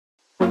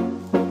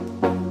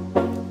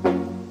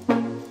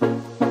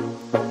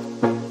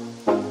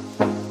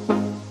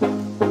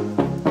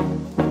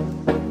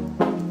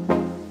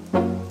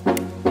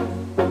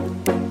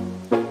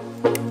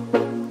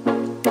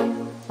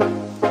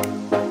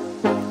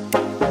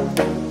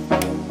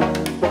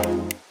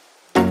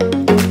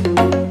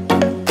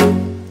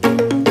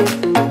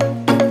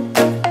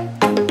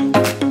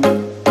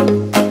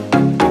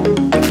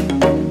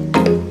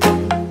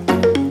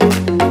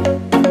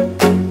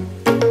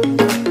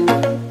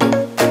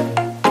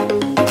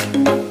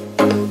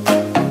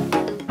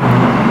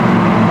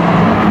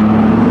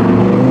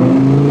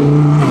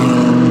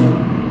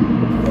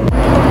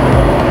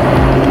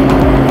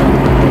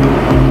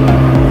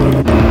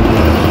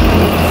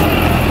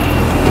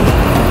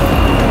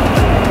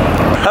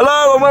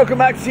welcome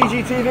back to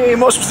TGTV,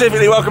 more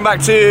specifically welcome back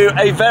to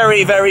a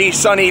very, very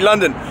sunny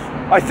London.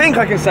 I think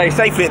I can say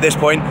safely at this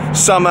point,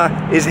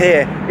 summer is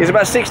here. It's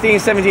about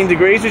 16, 17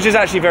 degrees, which is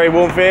actually very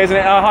warm for here, isn't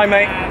it? Hi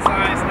mate, it's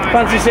nice,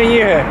 fancy seeing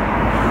you here.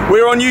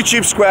 We're on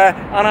YouTube Square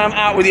and I'm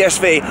out with the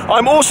SV.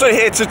 I'm also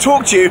here to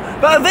talk to you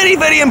about a very,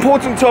 very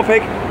important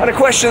topic and a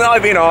question that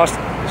I've been asked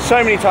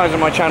so many times on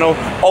my channel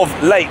of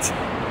late.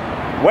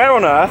 Where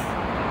on earth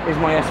is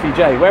my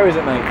SVJ? Where is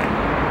it, mate?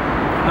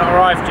 Not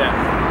arrived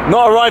yet.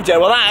 Not arrived yet.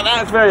 Well,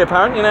 that's very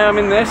apparent. You know, I'm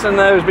in this and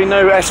there's been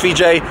no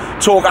SVJ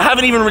talk. I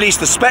haven't even released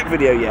the spec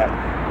video yet.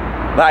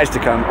 That is to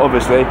come,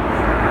 obviously.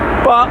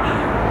 But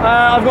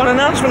I've got an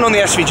announcement on the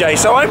SVJ,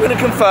 so I'm going to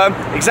confirm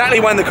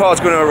exactly when the car's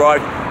going to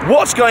arrive,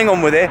 what's going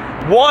on with it,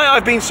 why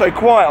I've been so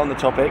quiet on the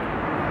topic,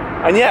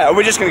 and yeah,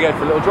 we're just going to go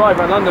for a little drive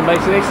around London,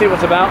 basically, see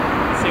what's about.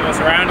 See what's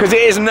around. Because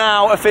it is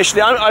now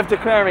officially, I'm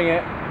declaring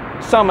it,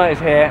 summer is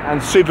here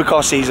and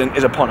supercar season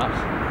is upon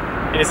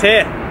us. It is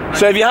here.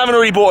 So if you haven't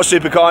already bought a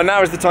supercar,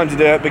 now is the time to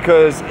do it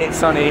because it's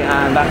sunny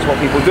and that's what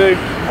people do.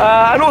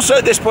 And also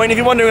at this point, if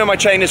you're wondering where my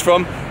chain is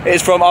from,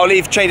 I'll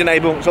leave Chain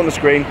Enable, it's on the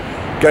screen,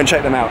 go and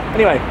check them out.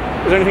 Anyway,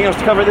 is there anything else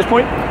to cover at this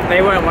point?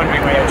 They weren't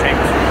wondering where your chain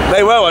was from.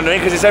 They were wondering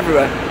because it's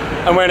everywhere.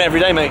 I'm wearing it every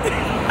day, mate.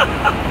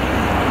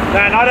 No,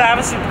 I don't have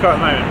a supercar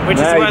at the moment,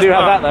 which is the worst you do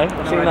have part. that though,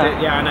 I've seen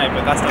that. Yeah, I know,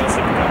 but that's not a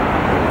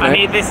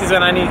supercar. This is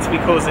when I need to be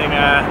causing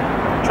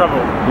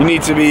trouble. You need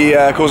to be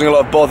causing a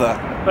lot of bother.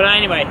 But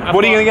anyway,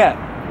 what are you going to get?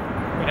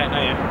 We don't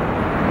know yet.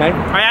 No?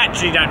 I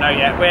actually don't know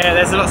yet.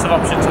 There's lots of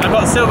options.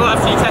 Still got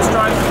a few test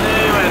drives to do.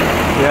 And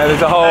yeah,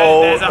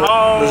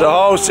 there's a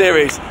whole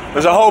series.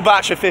 There's a whole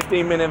batch of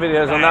 15-minute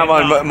videos on that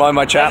one,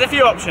 my chap. There's a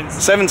few options.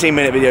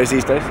 17-minute videos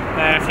these days.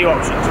 A few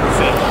options, we'll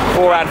see.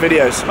 4 ad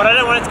videos. But I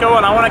don't want it to go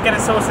on. I want to get it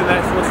sorted in the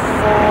next 4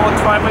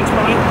 to 5 weeks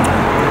probably.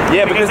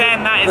 Yeah, because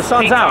then that is the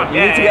sun's out. Time.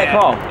 You need to get a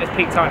car. It's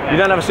peak time. Yeah. You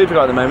don't have a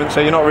supercar at the moment,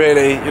 so you're not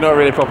really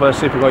a proper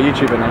supercar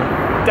YouTuber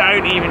now.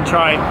 Don't even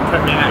try and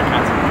put me in that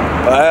category.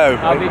 Oh.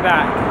 I'll be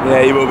back.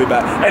 Yeah, you will be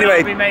back. Anyway,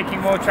 I'll be making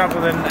more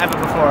trouble than ever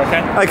before,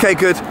 okay? Okay,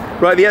 good.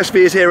 Right, the SV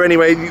is here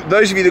anyway.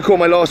 Those of you that caught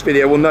my last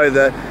video will know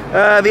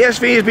that the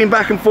SV has been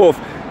back and forth,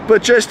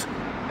 but just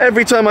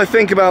every time I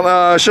think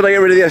about should I get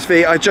rid of the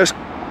SV, I just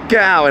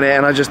get out in it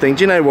and I just think,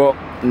 do you know what?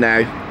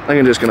 No,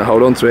 I'm just going to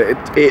hold on to it.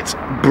 It's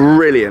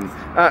brilliant,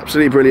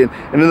 absolutely brilliant.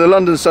 And in the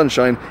London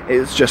sunshine,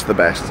 it's just the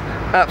best,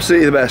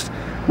 absolutely the best.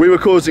 We were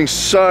causing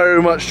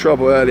so much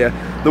trouble earlier.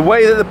 The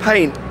way that the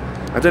paint,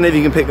 I don't know if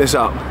you can pick this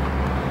up.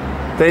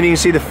 Then you can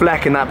see the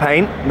fleck in that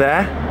paint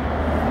there.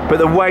 But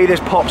the way this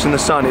pops in the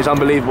sun is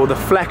unbelievable. The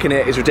fleck in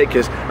it is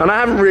ridiculous. And I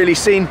haven't really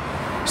seen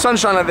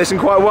sunshine like this in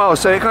quite a while,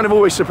 so it kind of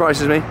always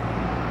surprises me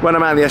when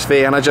I'm out of the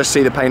SV and I just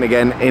see the paint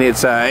again in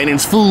its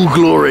full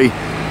glory.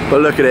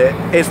 But look at it,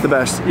 it's the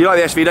best. You like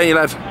the SV, don't you,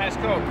 lad? Yeah, it's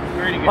cool.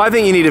 Really good. I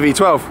think you need a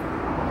V12.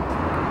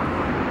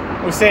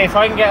 We'll see if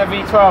I can get a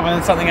V12 and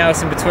then something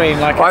else in between.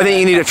 I think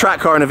you need a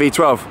track car and a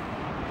V12.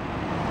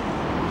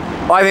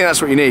 I think that's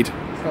what you need.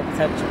 It's got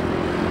potential.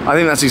 I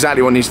think that's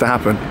exactly what needs to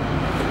happen.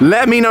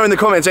 Let me know in the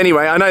comments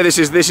anyway. I know this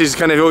is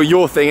kind of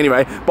your thing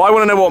anyway, but I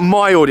want to know what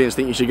my audience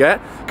think you should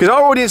get, because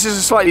our audiences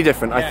are slightly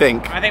different, I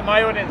think. I think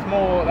my audience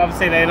more,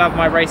 obviously they love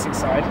my racing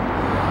side.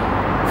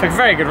 For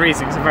very good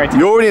reasons.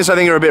 Your audience I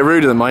think are a bit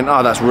ruder than mine.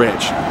 Oh, that's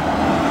rich.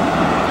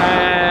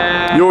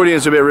 Your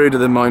audience are a bit ruder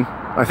than mine,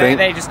 I think.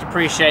 They just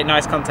appreciate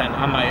nice content.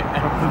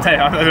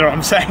 I don't know what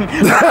I'm saying.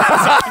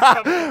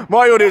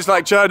 My audience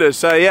like churners,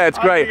 so yeah, it's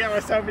great.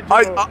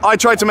 I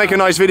tried to make a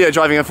nice video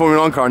driving a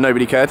Formula 1 car and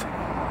nobody cared.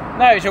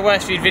 No, it's your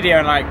worst viewed video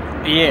in like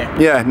a year.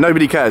 Yeah,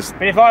 nobody cares.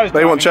 But if I was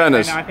they want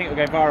churners. I think it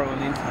would go viral on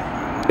the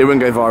internet. It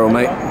wouldn't go viral,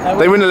 mate.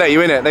 They wouldn't have let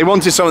you in it. They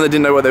wanted someone that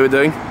didn't know what they were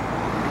doing.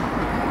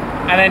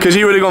 Because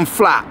you would have gone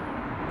flat.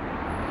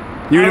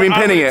 You would have been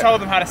pinning it. I would have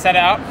told them how to set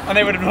it up and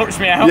they would have launched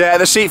me out. Yeah,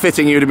 the seat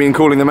fitting you would have been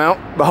calling them out.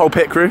 The whole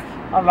pit crew.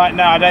 I'm like,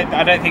 no, I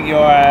don't think you're...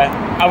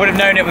 I would have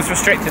known it was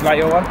restricted like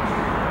your one.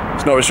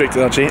 It's not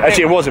restricted, actually.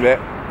 Actually, it was a bit.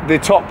 The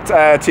top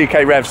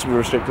 2K revs were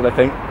restricted, I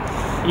think.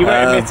 You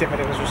won't admit it, but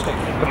it was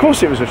restricted. Of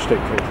course it was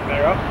restricted.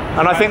 Very well.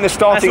 And I think the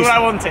starting... That's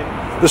all I wanted.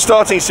 The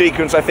starting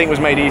sequence, I think, was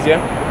made easier.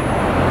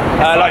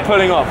 Like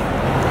pulling off.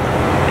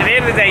 At the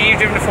end of the day, you've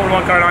driven a Formula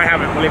 1 car and I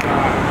haven't, believe it or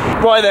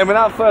not. Right then,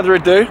 without further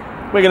ado,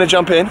 we're going to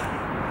jump in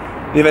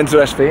the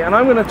Aventador SV and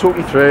I'm going to talk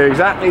you through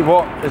exactly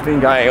what has been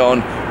going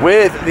on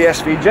with the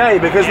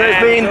SVJ, because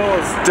there's been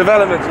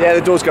developments. Yeah,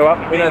 the doors go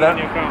up, we know that.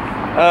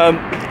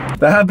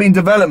 There have been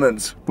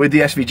developments with the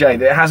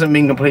SVJ. It hasn't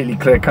been completely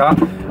clear cut.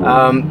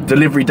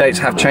 Delivery dates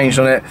have changed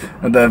on it,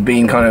 and there have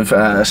been kind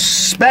of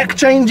spec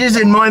changes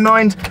in my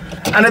mind.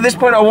 And at this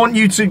point, I want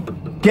you to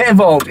get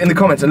involved in the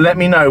comments and let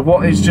me know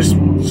what is just.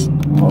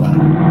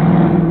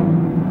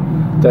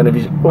 Don't know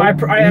if you,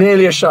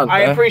 nearly a shunt.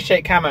 I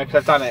appreciate camo because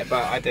I've done it,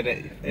 but I did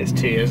it. It's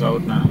 2 years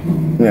old now.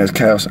 Yeah, it's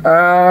chaos.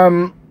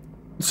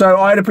 So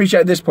I'd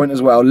appreciate at this point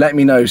as well. Let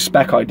me know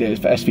spec ideas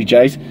for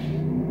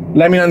SVJs.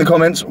 Let me know in the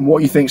comments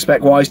what you think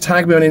spec-wise.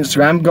 Tag me on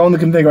Instagram. Go on the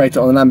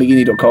configurator on the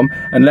Lamborghini.com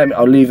and let me.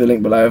 I'll leave the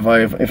link below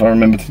if I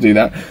remember to do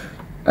that.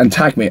 And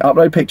tag me.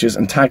 Upload pictures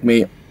and tag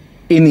me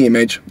in the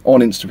image on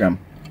Instagram.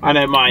 I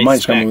know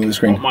Mine's coming with the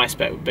screen. what my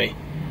spec would be.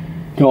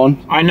 Go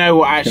on. I know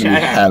what actually.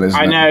 Hell,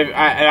 I know an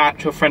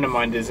actual friend of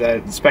mine is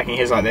specking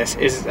his like this.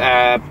 Is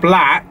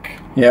black.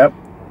 Yep.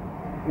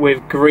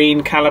 With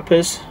green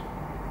calipers.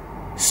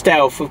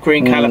 Stealth with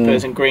green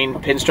calipers and green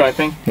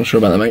pinstriping. Not sure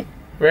about that, mate.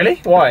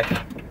 Really? Why? Is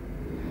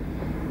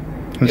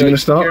it going to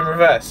start? You're in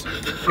reverse.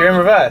 You're in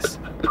reverse.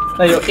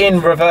 No, you're in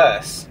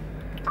reverse.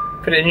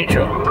 Put it in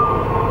neutral.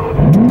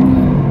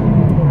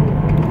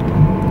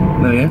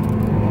 No, yeah.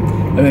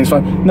 Everything's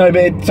fine. No,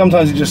 but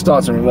sometimes it just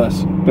starts in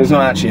reverse. But it's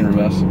not actually in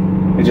reverse.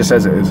 It just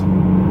says it is.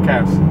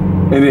 Cows.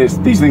 It is.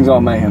 These things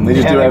aren't mayhem. They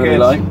just do whatever they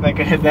like. They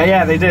can hit there.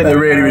 Yeah, they do. They're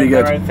really, really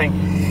good. Their own thing.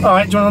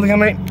 Alright, do you want another gun,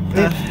 mate?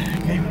 Okay.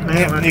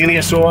 You're going to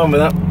get sore on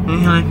with that.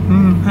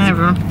 Hi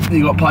everyone.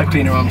 You got pipe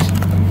cleaner arms.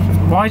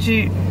 Why do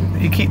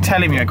you keep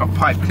telling me I got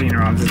pipe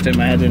cleaner arms? It's doing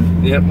my head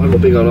in. Yep, I've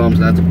got big old arms,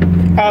 lad.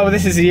 Oh, well,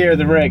 this is the year of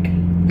the rig.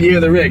 Year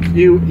of the rig.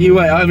 You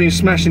wait. I've been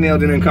smashing the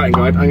Eldon cutting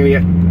guide. I'm going to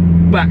get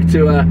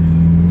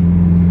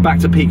back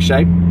to peak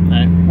shape.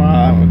 No, well,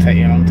 that will take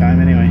you a long time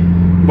anyway.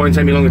 Won't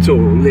take me long at all.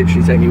 It will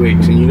literally take me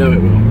weeks, and you know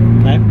it will.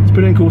 No. Let's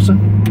put it in Corsa.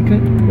 Okay.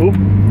 Oh.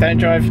 Don't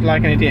drive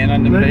like an idiot in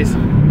London, please.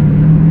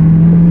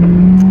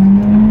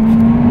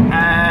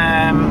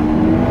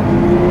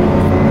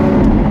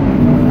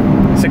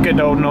 It's a good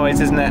old noise,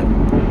 isn't it?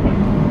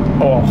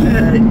 Oh.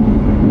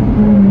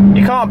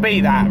 You can't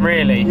beat that,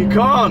 really. You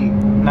can't.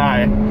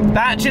 No.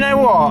 That, do you know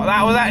what?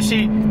 That was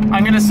actually,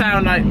 I'm going to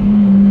sound like,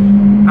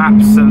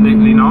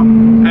 absolutely not.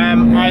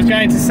 I was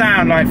going to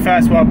sound like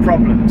first world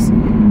problems.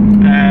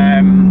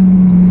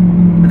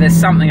 But there's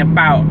something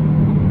about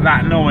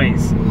that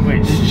noise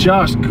which is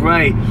just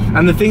great.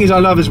 And the thing is I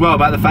love as well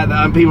about the fact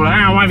that people are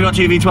like, oh, why have you got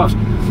two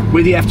V12s?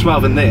 With the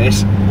F12 and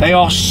this, they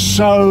are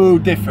so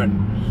different.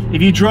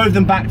 If you drove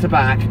them back to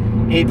back,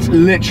 it's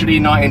literally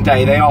night and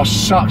day. They are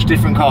such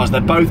different cars. They're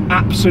both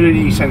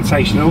absolutely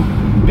sensational,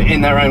 but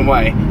in their own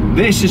way.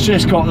 This has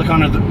just got the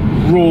kind of the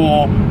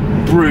raw,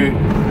 brute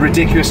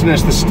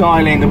ridiculousness, the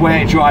styling, the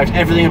way it drives,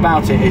 everything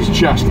about it is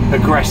just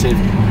aggressive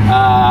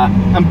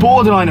and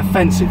borderline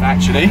offensive,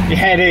 actually.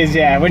 Yeah, it is.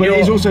 Yeah, but it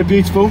is also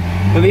beautiful.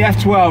 But the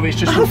F12 is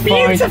just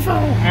refined. Beautiful. Oh,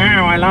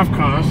 I love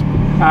cars.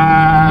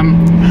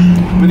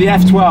 But the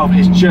F12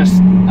 is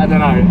just, I don't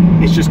know,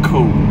 it's just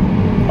cool.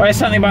 Well, there's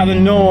something about the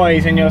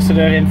noise when you're sort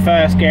of in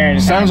first gear. And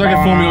it sounds like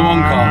a Formula 1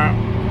 car.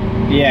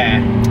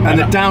 Yeah. And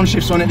the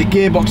downshifts on it, the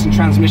gearbox and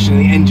transmission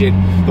and the engine,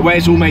 the way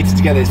it's all mated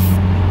together is...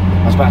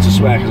 I was about to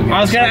swear because I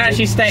was going to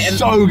actually state...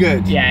 So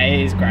good. Yeah, it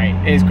is great.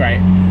 It is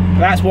great.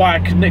 That's why I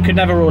could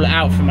never rule it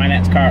out for my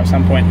next car at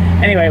some point.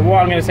 Anyway,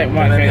 what I'm going to say,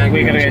 we're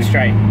going to go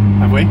straight.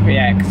 Have we? But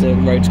yeah, because the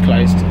road's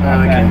closed.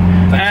 Okay.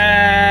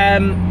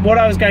 What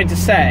I was going to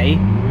say,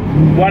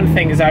 one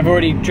thing is I've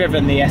already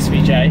driven the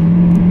SVJ.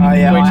 Oh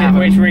yeah,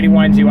 which really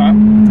winds you up.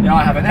 Yeah,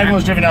 I haven't.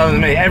 Everyone's driven it other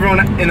than me. Everyone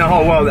in the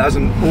whole world that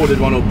hasn't ordered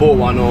one or bought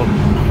one or...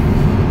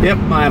 Yep,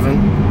 I haven't.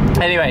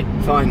 Anyway,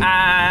 fine.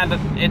 And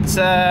it's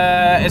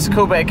a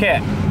cool bit of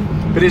kit.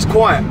 But it's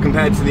quiet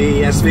compared to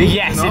the SV.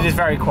 Yes, it is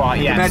very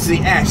quiet. Yes. Compared to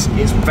the S,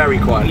 it's very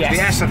quiet. Yes.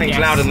 The S, I think, is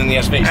louder than the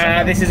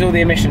SV. This is all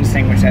the emissions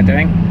thing which they're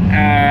doing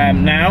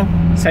now.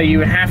 So you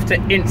would have to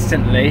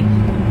instantly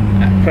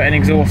put an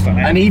exhaust on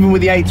it. And even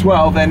with the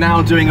 812, they're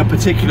now doing a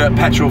particular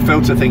petrol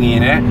filter thingy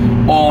in it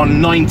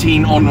on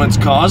 19 onwards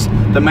cars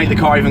that make the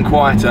car even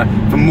quieter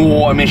for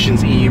more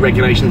emissions, EU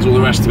regulations, all the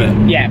rest of it.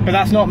 Yeah, but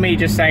that's not me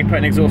just saying put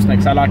an exhaust in it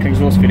because I like an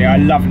exhaust video. I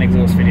love an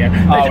exhaust video.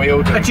 Oh, we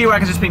all do. A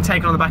G-Wagon's just been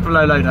taken on the back of a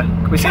low loader.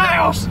 Can we see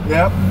Chaos!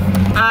 Yep.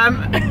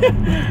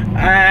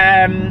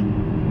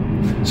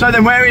 So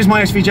then where is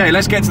my SVJ?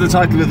 Let's get to the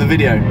title of the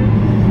video.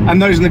 And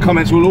those in the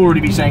comments will already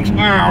be saying,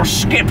 oh,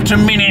 skip to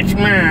minute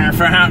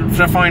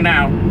to find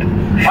out.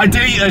 I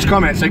delete those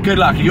comments, so good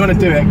luck. If you want to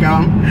do it, go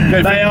on.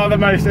 They are the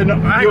most...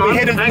 You'll be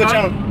hidden from the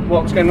channel.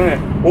 What's going on here?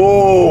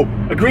 Oh,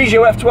 a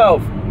Grigio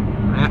F12.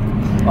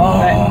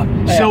 Oh,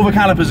 silver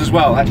calipers as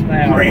well. That's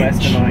they are the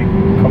most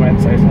annoying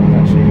comments, those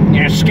ones, actually.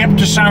 Yeah, skip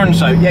to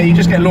so-and-so. Yeah, you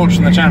just get launched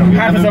from the channel. It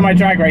happens on my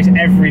drag race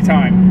every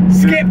time.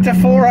 Skip to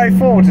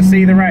 404 to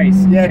see the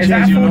race. Yeah, is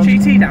that a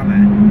 4GT down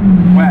there?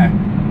 Where?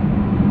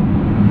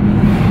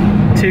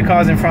 2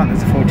 cars in front,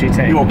 there's a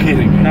 4GT. You're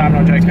kidding. No, I'm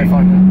not joking. Let's go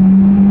find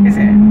it. Is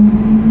it?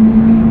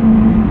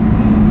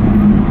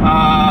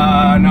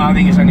 No, I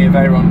think it's only a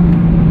Veyron.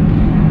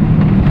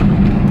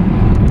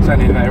 It's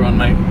only a Veyron,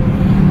 mate.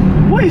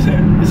 What is it?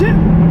 Is it?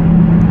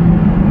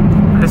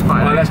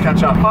 Right, let's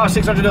catch up. Oh,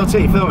 600 LT,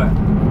 film it.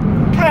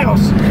 Chaos!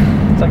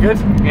 Is that good?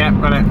 Yeah,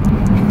 got it.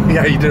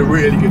 Yeah, you did a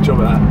really good job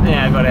of that.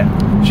 Yeah, I got it.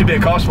 Should be a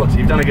car spotter.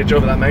 You've done a good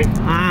job of that, mate.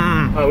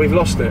 Oh, we've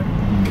lost it.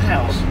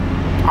 Chaos.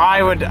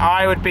 I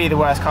would be the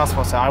worst car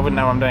spotter. I wouldn't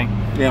know what I'm doing.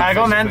 Yeah,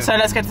 go on then. So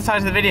let's get to the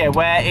title of the video.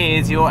 Where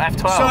is your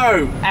F12?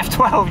 So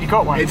F12, you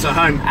got one. It's at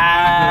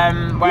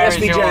home. Where is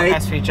your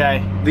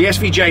SVJ? The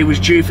SVJ was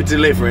due for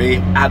delivery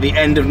at the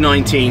end of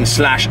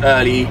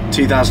 19/early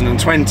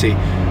 2020,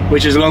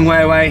 which is a long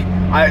way away.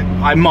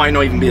 I might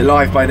not even be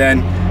alive by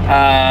then.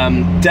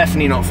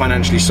 Definitely not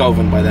financially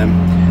solvent by then.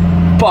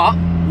 But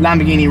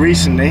Lamborghini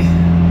recently,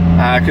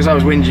 because I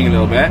was whinging a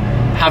little bit,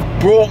 have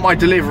brought my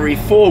delivery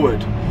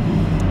forward.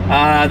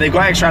 They've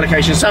got extra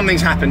allocation.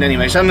 Something's happened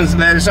anyway. Someone's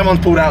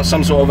pulled out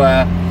some sort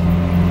of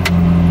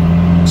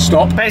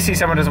stop. Basically,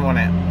 someone doesn't want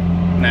it.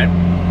 No.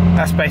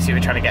 That's basically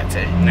what we're trying to get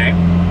to. No.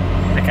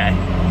 Okay.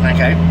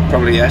 Okay,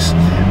 probably yes.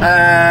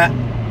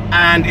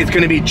 And it's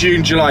going to be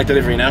June, July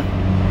delivery now.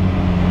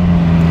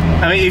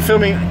 I mean, are you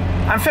filming?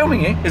 I'm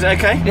filming you. Is it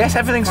okay? Yes,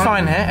 everything's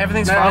fine here.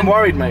 Everything's fine. I'm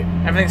worried, mate.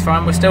 Everything's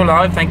fine. We're still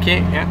live. Thank you.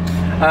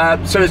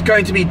 Yeah. So it's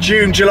going to be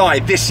June, July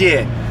this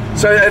year.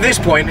 So at this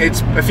point,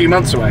 it's a few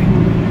months away.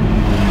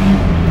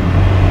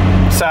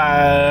 So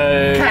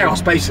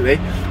chaos, basically.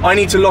 I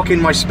need to lock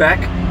in my spec,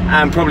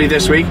 and probably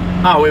this week.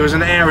 Oh, it was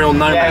an aerial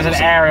Nomad. Yeah, it was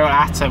an aerial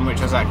Atom, which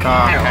was that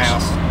car.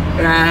 Chaos.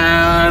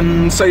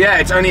 So yeah,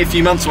 it's only a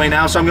few months away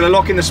now, so I'm going to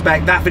lock in the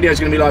spec. That video is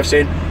going to be live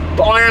soon.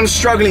 But I am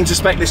struggling to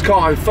spec this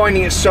car. I'm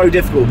finding it so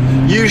difficult.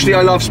 Usually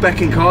I love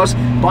specking cars,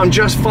 but I'm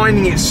just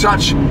finding it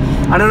such,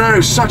 I don't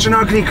know, such an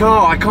ugly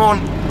car. I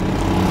can't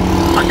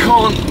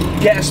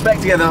get a spec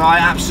together that I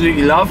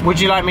absolutely love. Would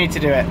you like me to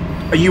do it?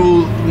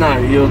 You'll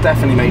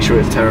definitely make sure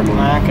it's terrible.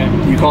 Okay.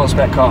 You can't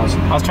spec cars.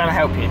 I was trying to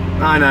help you.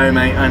 I know,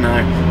 mate, I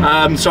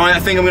know. So I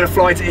think I'm going to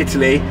fly to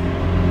Italy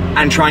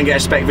and try and get a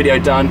spec video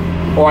done.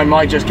 Or I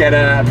might just get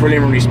a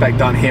preliminary spec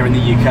done here in the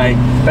UK.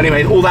 But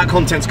anyway, all that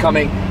content's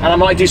coming, and I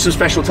might do some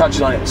special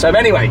touches on it. So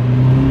anyway,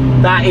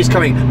 that is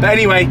coming. But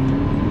anyway,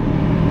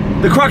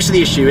 the crux of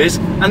the issue is,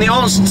 and the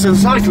answer to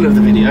the title of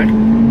the video,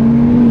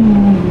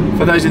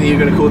 for those of you who are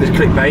going to call this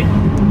clickbait,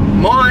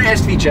 my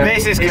SVJ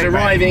is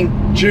arriving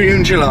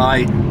June,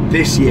 July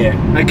this year.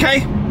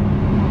 Okay?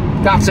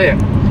 That's it.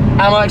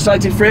 Am I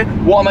excited for it?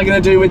 What am I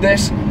going to do with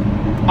this?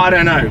 I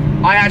don't know.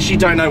 I actually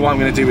don't know what I'm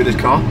going to do with this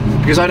car,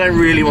 because I don't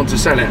really want to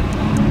sell it.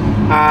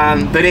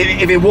 But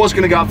if it was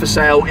going to go up for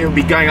sale, it would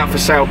be going up for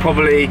sale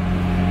probably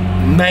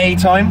May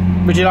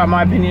time. Would you like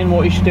my opinion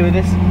what you should do with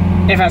this?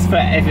 If that's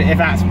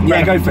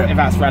yeah, go for it. If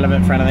that's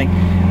relevant for anything.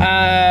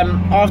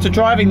 After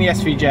driving the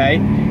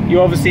SVJ,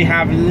 you obviously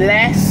have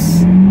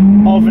less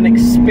of an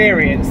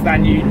experience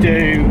than you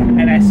do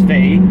an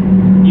SV.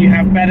 You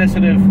have better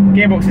sort of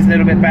gearbox is a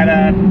little bit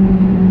better.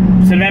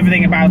 Sort of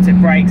everything about it,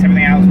 brakes,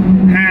 everything else,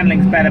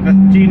 handling's better. But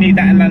do you need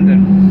that in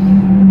London?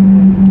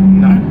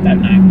 No.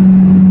 Don't know.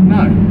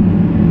 No.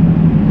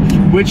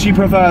 Would you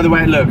prefer the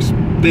way it looks,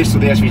 this or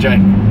the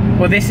SVJ?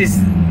 Well, this is.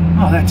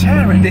 Oh, they're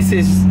tearing. This.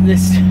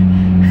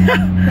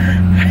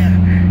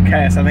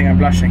 Chaos. I think I'm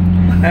blushing.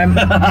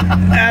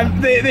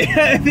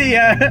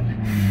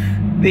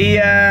 The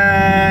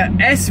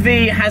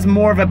SV has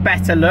more of a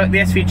better look. The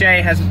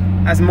SVJ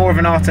has more of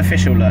an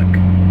artificial look.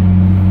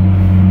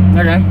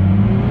 Okay.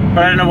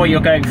 But I don't know what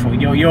you're going for.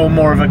 You're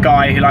more of a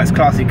guy who likes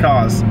classy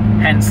cars.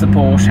 Hence the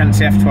Porsche, hence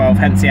the F12,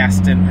 hence the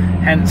Aston,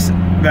 hence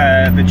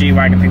the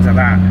G-Wagon, things like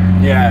that.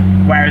 Yeah.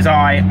 Whereas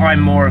I'm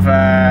more of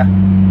a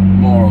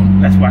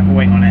moron. Let's whack a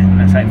wing on it and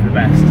let's hope for the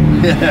best.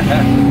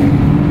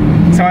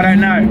 So I don't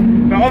know.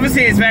 But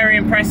obviously it's very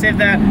impressive,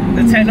 the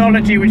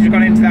technology which has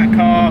gone into that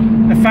car,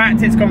 the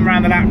fact it's gone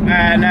around the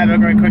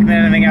Nürburgring quicker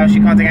than anything else,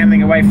 you can't take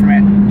anything away from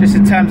it. Just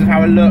in terms of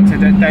how it looks, I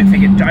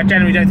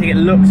generally don't think it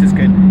looks as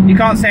good. You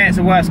can't say it's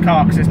a worse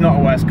car because it's not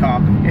a worse car.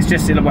 It's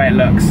just the way it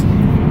looks.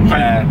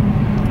 Yeah.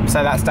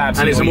 So that's down to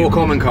and it's a more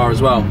common car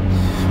as well.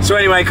 So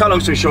anyway, cut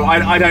long story short,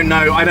 I don't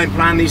know, I don't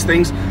plan these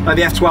things. Like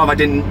the F12, I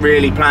didn't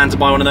really plan to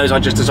buy one of those, I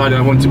just decided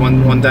I wanted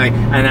one day,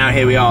 and now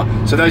here we are.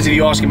 So those of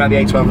you asking about the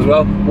A12 as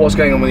well, what's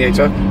going on with the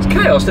A12? It's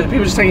chaos, people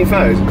are just taking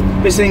photos.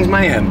 This thing's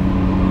mayhem.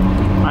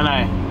 I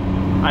know,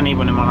 I need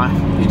one in my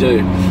life. You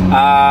do.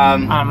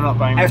 I'm not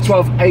buying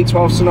F12,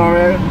 A12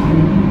 scenario,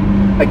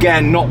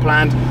 again, not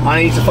planned.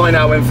 I need to find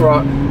out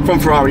from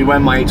Ferrari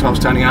when my A12's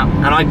turning out,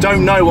 and I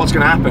don't know what's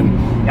going to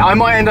happen. I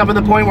might end up at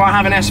the point where I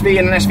have an SV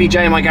and an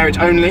SVJ in my garage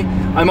only.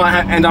 I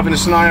might end up in a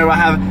scenario where I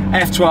have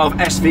F12,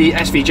 SV,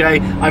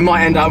 SVJ. I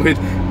might end up with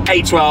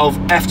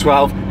A12,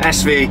 F12,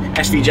 SV,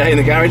 SVJ in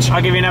the garage.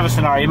 I'll give you another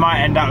scenario. You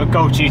might end up with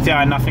Gold GTI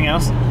and nothing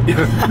else.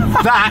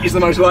 That is the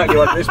most likely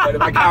one at this point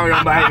if I carry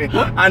on behaving.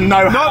 And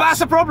no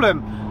that's a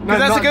problem. Because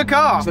that's a good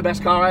car. It's the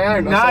best car I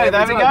own. No,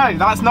 there we go.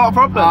 That's not a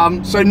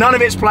problem. So none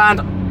of it's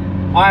planned.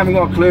 I haven't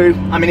got a clue.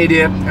 I'm an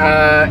idiot.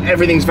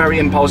 Everything's very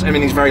impulse.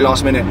 Everything's very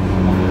last minute.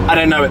 I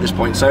don't know at this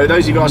point. So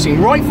those of you asking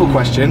rightful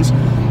questions,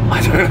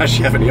 I don't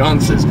actually have any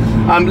answers.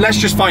 Let's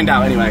just find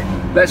out anyway.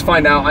 Let's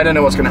find out. I don't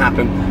know what's going to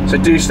happen. So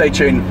do stay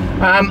tuned.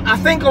 I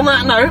think on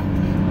that note,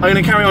 I'm going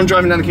to carry on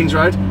driving down the King's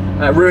Road,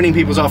 ruining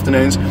people's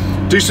afternoons.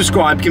 Do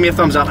subscribe. Give me a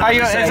thumbs up. Oh, is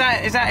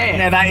that it?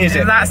 Yeah, that is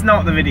it. That's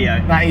not the video.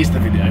 That is the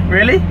video.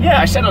 Really? Yeah,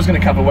 I said I was going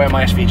to cover where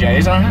my SVJ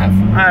is, and I have.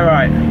 Oh,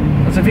 right.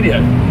 That's a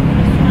video.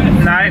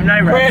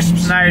 No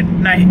crisps. No.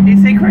 Did he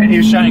say crisps? He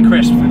was shouting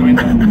crisps through the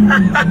window.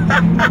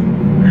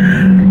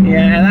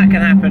 Yeah, that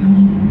can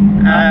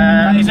happen.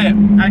 That is it.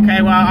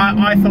 Okay, well,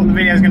 I thought the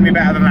video was going to be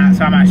better than that,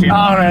 so I'm actually.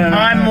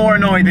 I'm more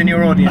annoyed than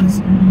your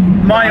audience.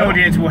 My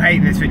audience will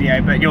hate this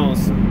video, but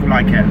yours will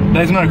like it.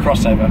 There's no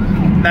crossover.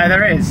 No,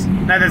 there is.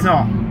 No, there's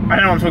not. I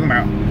don't know what I'm talking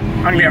about.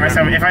 I'm gonna get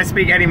myself, if I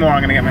speak any more,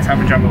 I'm gonna get myself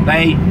in trouble.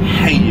 They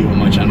hate you on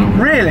my channel.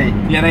 Really?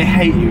 Yeah, they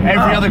hate you.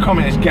 Every other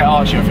comment is get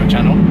Archie off your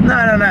channel.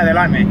 No, they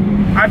like me.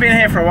 I've been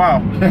here for a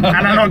while, and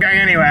I'm not going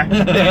anywhere.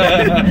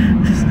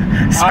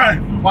 So,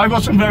 I've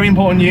got some very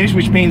important news,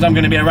 which means I'm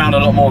going to be around a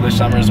lot more this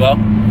summer as well.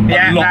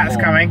 Yeah, that's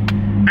coming.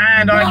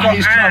 And I've got,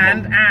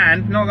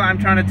 and not that I'm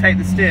trying to take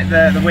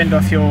the wind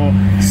off your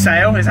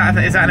sail. Is that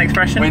an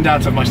expression? Wind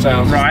out of my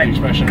sails. Right, is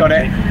the expression. got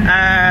it.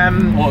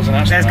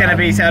 There's going to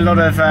be a lot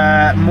of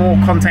more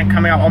content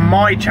coming up on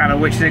my channel,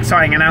 which is an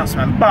exciting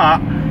announcement.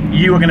 But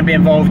you are going to be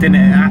involved in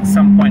it at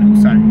some point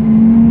also.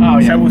 Oh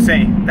yeah. So we'll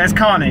see. There's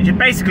carnage.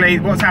 Basically,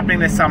 what's happening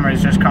this summer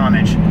is just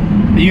carnage.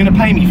 Are you going to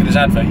pay me for this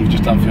advert you've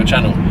just done for your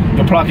channel?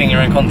 You're plugging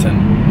your own content.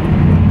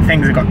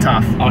 Things have got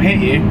tough. I'll hit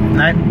you.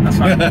 No, that's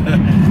fine.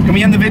 Can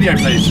we end the video,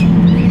 please?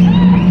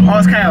 Oh,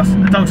 it's chaos.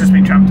 The dog's just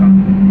been tramped on.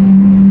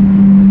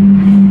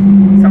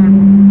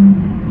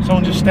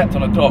 Someone just stepped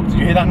on a dog. Did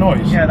you hear that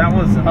noise? Yeah, that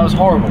was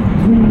horrible.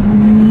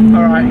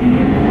 All right.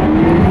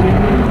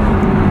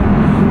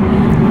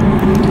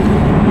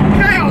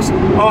 Chaos!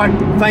 Alright,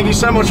 thank you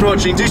so much for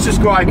watching. Do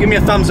subscribe, give me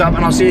a thumbs up,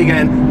 and I'll see you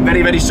again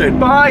very, very soon.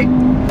 Bye!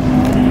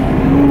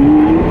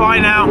 Bye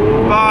now.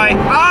 Bye.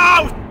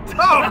 Oh!